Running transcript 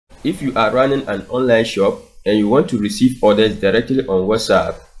If you are running an online shop and you want to receive orders directly on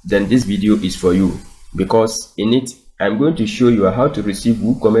WhatsApp, then this video is for you, because in it I'm going to show you how to receive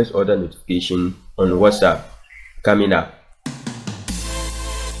WooCommerce order notification on WhatsApp. Coming up.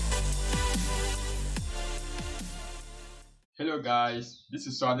 Hello guys, this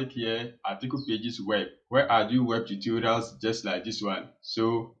is Sonic here at Dikupages Web, where I do web tutorials just like this one.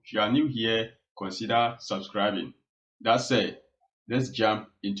 So if you are new here, consider subscribing. That said, let's jump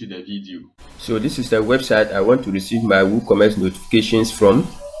into the video. So this is the website I want to receive my WooCommerce notifications from.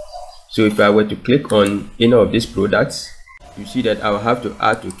 So if I were to click on any of these products, you see that I will have to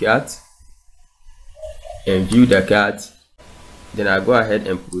add to cart and view the cart. Then I go ahead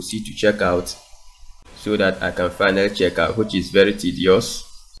and proceed to checkout, so that I can finally check out, which is very tedious.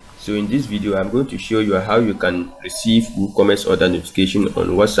 So in this video, I'm going to show you how you can receive WooCommerce order notification on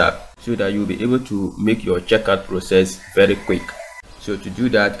WhatsApp, so that you'll be able to make your checkout process very quick. So to do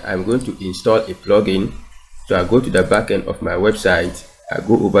that, I'm going to install a plugin. So I go to the back end of my website, I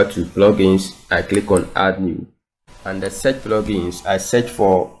go over to plugins, I click on add new. Under search plugins, I search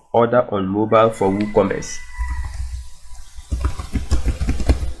for order on mobile for WooCommerce.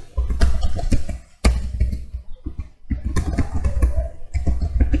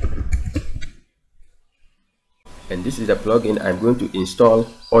 And this is the plugin I'm going to install,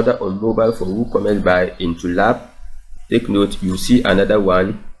 order on mobile for WooCommerce by IntoLab. Take note, you see another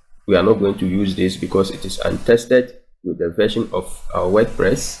one. We are not going to use this because it is untested with the version of our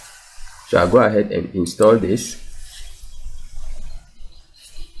WordPress. So I'll go ahead and install this.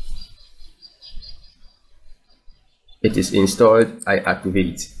 It is installed, I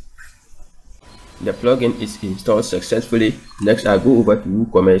activate. The plugin is installed successfully. Next, I go over to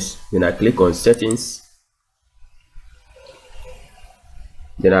WooCommerce, then I click on settings.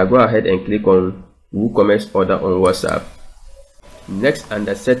 Then I go ahead and click on WooCommerce order on WhatsApp. Next,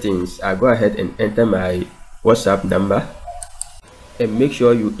 under settings, I go ahead and enter my WhatsApp number and make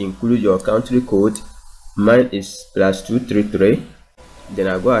sure you include your country code. Mine is +233. Then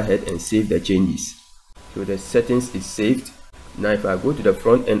I go ahead and save the changes. So the settings is saved. Now if I go to the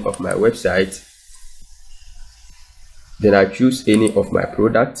front end of my website, then I choose any of my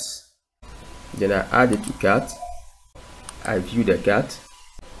products, then I add it to cart, I view the cart.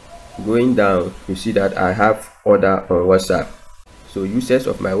 Going down, you see that I have order on WhatsApp. So users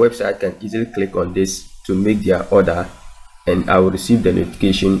of my website can easily click on this to make their order, and I will receive the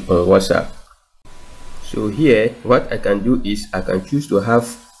notification on WhatsApp. So here, what I can do is I can choose to have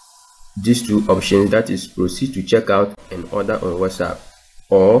these two options, that is proceed to checkout and order on WhatsApp.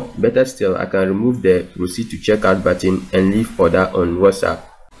 Or better still, I can remove the proceed to checkout button and leave order on WhatsApp.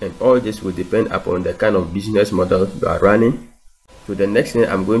 And all this will depend upon the kind of business model you are running. So the next thing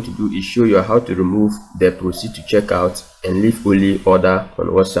I'm going to do is show you how to remove the proceed to checkout and leave only order on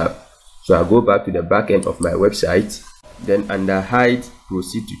WhatsApp. So I'll go back to the back end of my website. Then under hide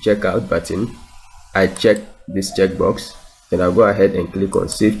proceed to checkout button, I check this checkbox. Then I'll go ahead and click on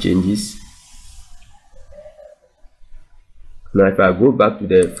save changes. Now if I go back to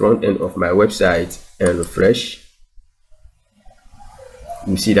the front end of my website and refresh,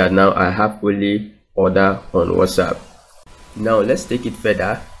 you see that now I have only order on WhatsApp. Now let's take it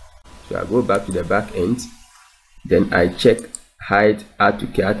further. So I go back to the back end, then I check hide add to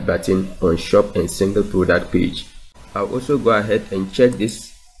cart button on shop and single product page. I'll also go ahead and check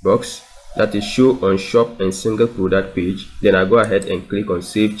this box, that is show on shop and single product page. Then I go ahead and click on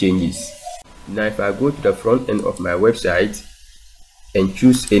save changes. Now if I go to the front end of my website and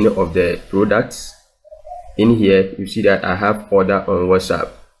choose any of the products, in here you see that I have order on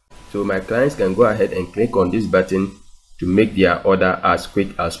WhatsApp. So my clients can go ahead and click on this button to make their order as quick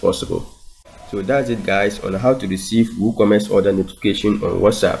as possible. So that's it guys on how to receive WooCommerce order notification on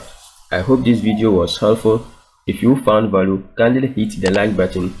WhatsApp. I hope this video was helpful. If you found value, kindly hit the like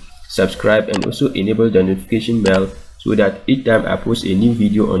button, subscribe, and also enable the notification bell so that each time I post a new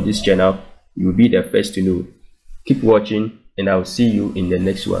video on this channel, you'll be the first to know. Keep watching and I'll see you in the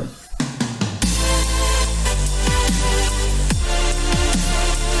next one.